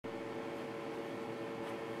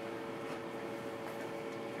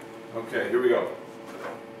Okay, here we go.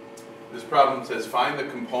 This problem says find the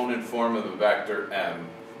component form of the vector m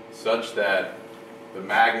such that the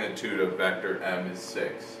magnitude of vector m is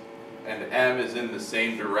 6. And m is in the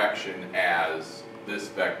same direction as this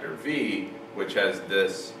vector v, which has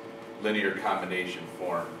this linear combination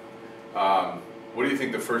form. What do you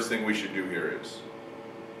think the first thing we should do here is?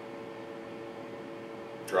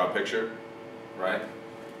 Draw a picture, right?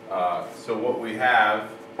 So what we have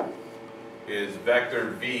is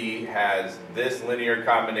vector v has this linear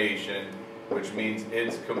combination, which means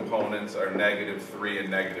its components are -3 and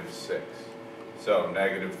 -6. So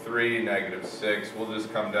 -3, -6, we'll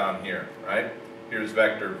just come down here, right? Here's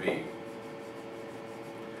vector v.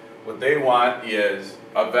 What they want is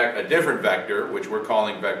a different vector, which we're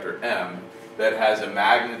calling vector m, that has a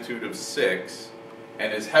magnitude of 6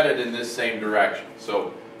 and is headed in this same direction.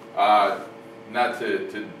 So not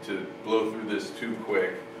to blow through this too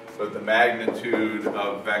quick, but the magnitude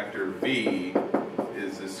of vector v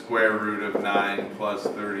is the square root of 9 plus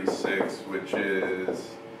 36, which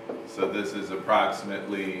is, so this is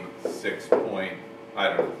approximately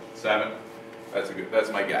 6.7.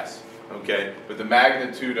 That's my guess. Okay, but the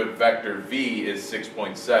magnitude of vector v is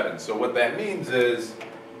 6.7. So what that means is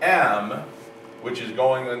m, which is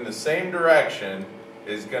going in the same direction,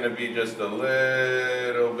 is going to be just a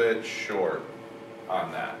little bit short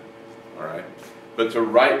on that. All right, but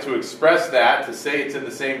to express that, to say it's in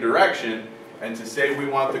the same direction, and to say we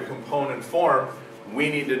want the component form, we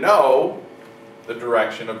need to know the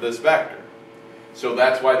direction of this vector. So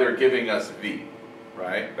that's why they're giving us v.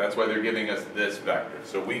 Right? That's why they're giving us this vector.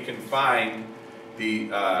 So we can find the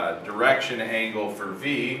direction angle for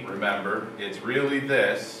v. Remember, it's really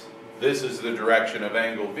this. This is the direction of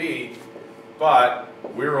angle v, but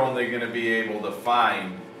we're only going to be able to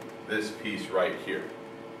find this piece right here.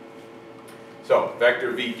 So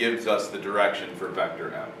vector v gives us the direction for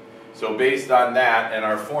vector m. So based on that and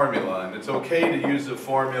our formula, and it's okay to use the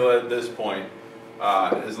formula at this point,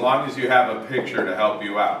 as long as you have a picture to help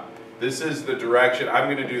you out. This is the direction. I'm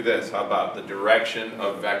going to do this. How about the direction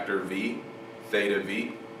of vector v, theta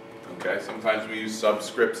v? Okay, sometimes we use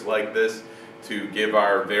subscripts like this to give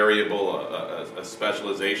our variable a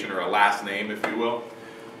specialization or a last name, if you will.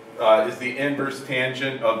 Is the inverse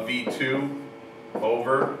tangent of v2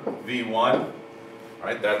 over v1. All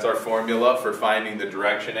right, that's our formula for finding the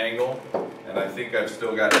direction angle. And I think I've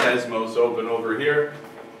still got Desmos open over here.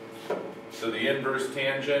 So the inverse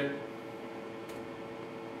tangent,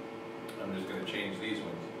 I'm just going to change these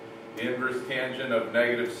ones. The inverse tangent of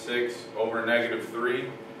 -6 over -3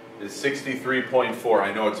 is 63.4.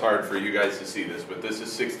 I know it's hard for you guys to see this, but this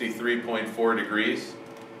is 63.4 degrees.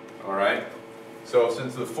 All right? So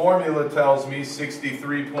since the formula tells me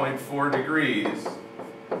 63.4 degrees,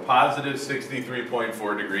 positive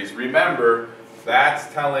 63.4 degrees, remember, that's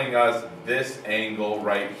telling us this angle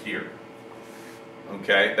right here.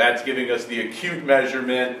 Okay? That's giving us the acute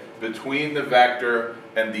measurement between the vector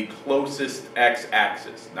and the closest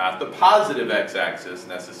x-axis. Not the positive x-axis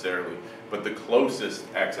necessarily, but the closest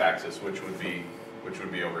x-axis, which would be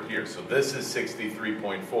over here. So this is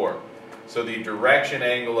 63.4. So the direction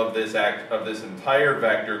angle of this entire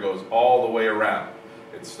vector goes all the way around.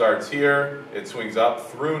 It starts here, it swings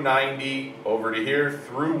up through 90, over to here,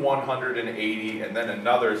 through 180, and then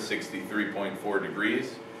another 63.4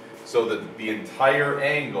 degrees. So that the entire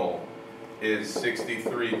angle is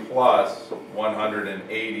 63 plus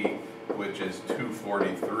 180, which is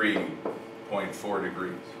 243.4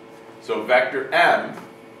 degrees. So vector m,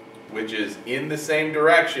 which is in the same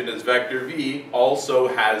direction as vector v, also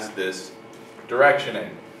has this direction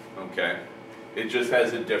angle. Okay? It just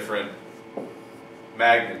has a different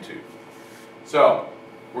magnitude. So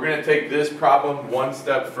we're going to take this problem one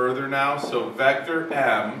step further now. So vector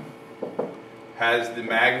m has the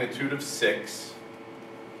magnitude of 6.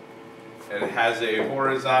 And it has a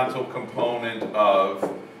horizontal component of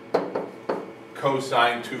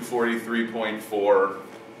cosine 243.4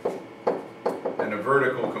 and a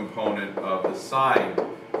vertical component of the sine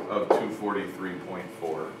of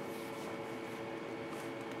 243.4.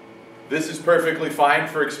 This is perfectly fine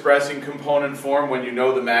for expressing component form when you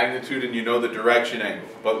know the magnitude and you know the direction angle.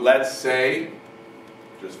 But let's say,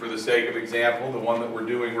 just for the sake of example, the one that we're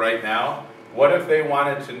doing right now, what if they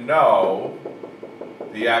wanted to know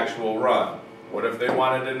the actual run? What if they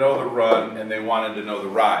wanted to know the run and they wanted to know the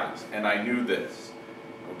rise? And I knew this,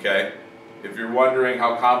 okay? If you're wondering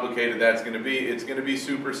how complicated that's going to be, it's going to be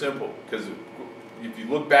super simple. Because if you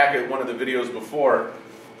look back at one of the videos before,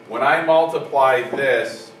 when I multiply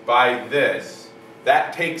this by this,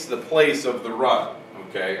 that takes the place of the run,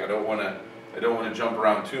 okay? I don't want to jump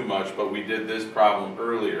around too much, but we did this problem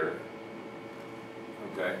earlier,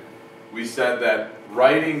 okay? we said that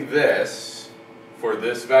writing this for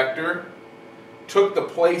this vector took the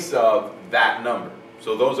place of that number.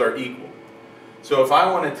 So those are equal. So if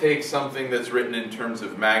I want to take something that's written in terms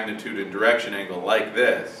of magnitude and direction angle like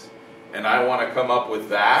this, and I want to come up with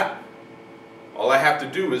that, all I have to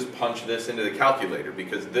do is punch this into the calculator,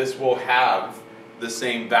 because this will have the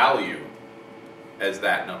same value as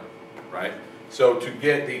that number, right? So to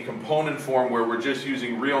get the component form where we're just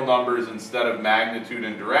using real numbers instead of magnitude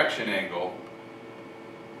and direction angle,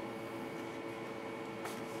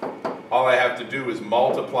 all I have to do is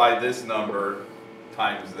multiply this number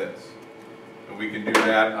times this. And we can do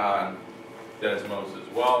that on Desmos as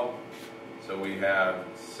well. So we have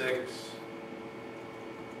 6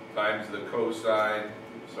 times the cosine,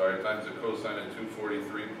 times the cosine of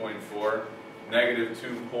 243.4, negative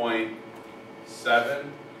 2.7,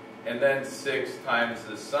 and then 6 times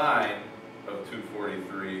the sine of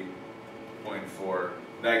 243.4,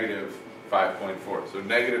 negative 5.4. So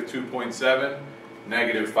negative 2.7,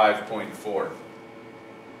 negative 5.4.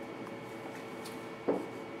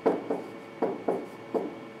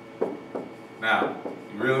 Now,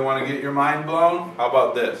 you really want to get your mind blown? How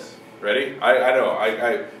about this? Ready? I know,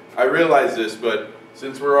 I realize this, but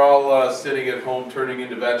since we're all sitting at home turning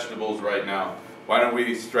into vegetables right now, why don't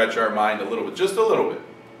we stretch our mind a little bit, just a little bit.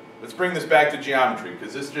 Let's bring this back to geometry,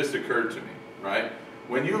 because this just occurred to me, right?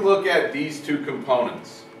 When you look at these two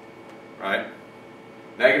components, right?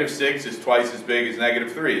 Negative 6 is twice as big as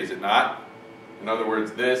negative 3, is it not? In other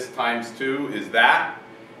words, this times 2 is that.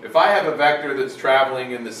 If I have a vector that's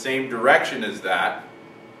traveling in the same direction as that,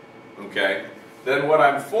 okay, then what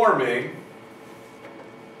I'm forming,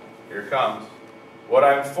 here it comes, what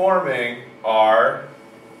I'm forming are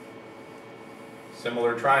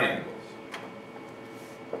similar triangles.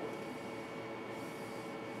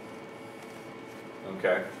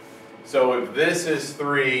 Okay, so if this is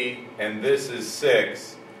 3 and this is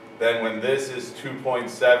 6, then when this is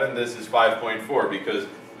 2.7, this is 5.4, because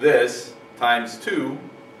this times 2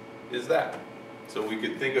 is that. So we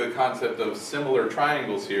could think of the concept of similar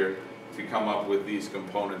triangles here to come up with these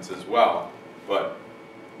components as well. But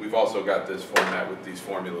we've also got this format with these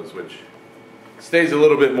formulas, which stays a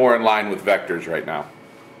little bit more in line with vectors right now.